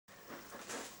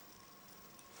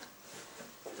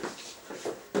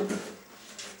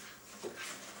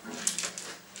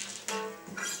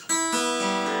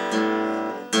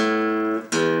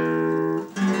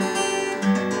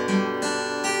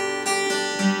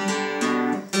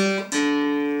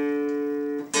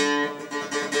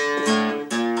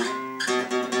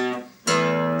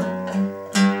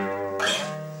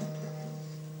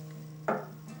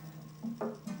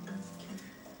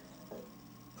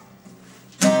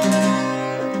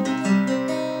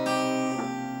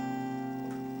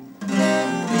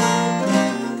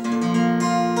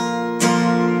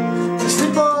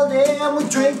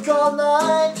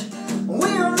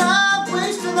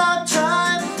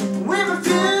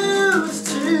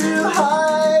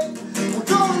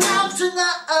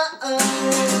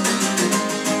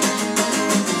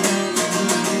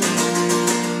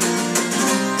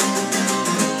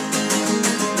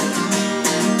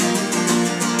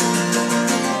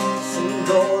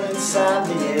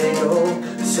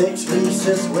6 weeks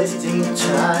just wasting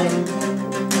time.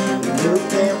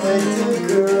 Moved in with the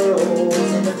girls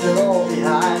and left it all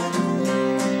behind.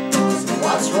 So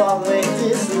what's wrong with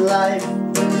this life?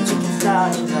 It's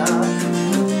not enough.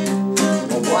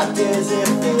 Well, what does it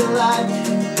feel like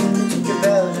to get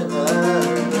better than us?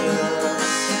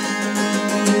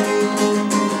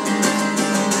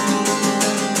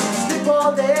 Sleep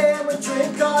all day and we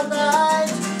drink all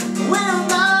night. We're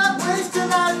not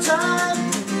wasting our time.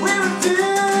 We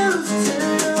refuse to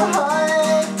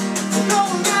hide. We're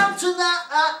going out tonight.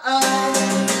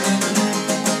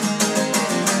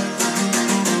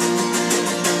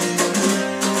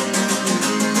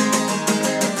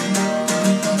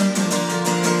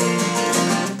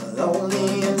 Lonely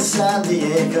in San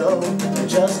Diego,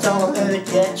 just don't let it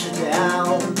get you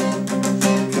down.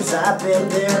 'Cause I've been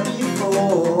there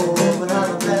before, but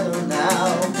I'm better now.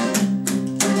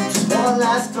 Just one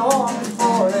last storm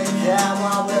before they come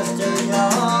while we're still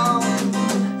young.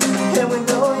 And we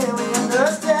know and we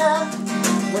understand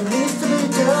what needs to be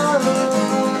done.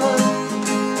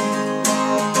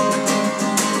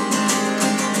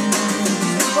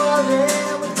 Sleep all day,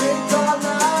 we drink all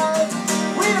night.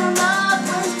 We are not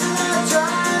wasting our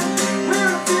time. We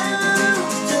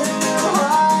refuse to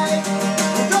hide.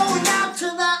 We're going out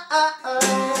tonight.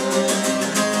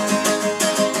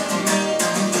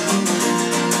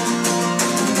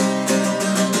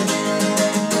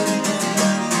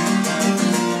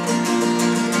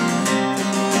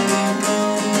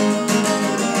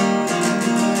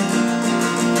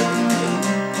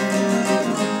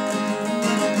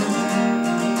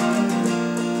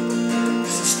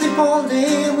 Sleep all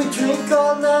day, we drink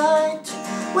all night.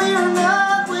 We are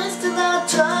not wasting our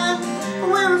time.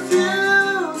 We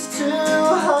refuse to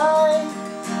hide.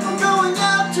 We're going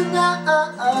out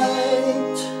tonight.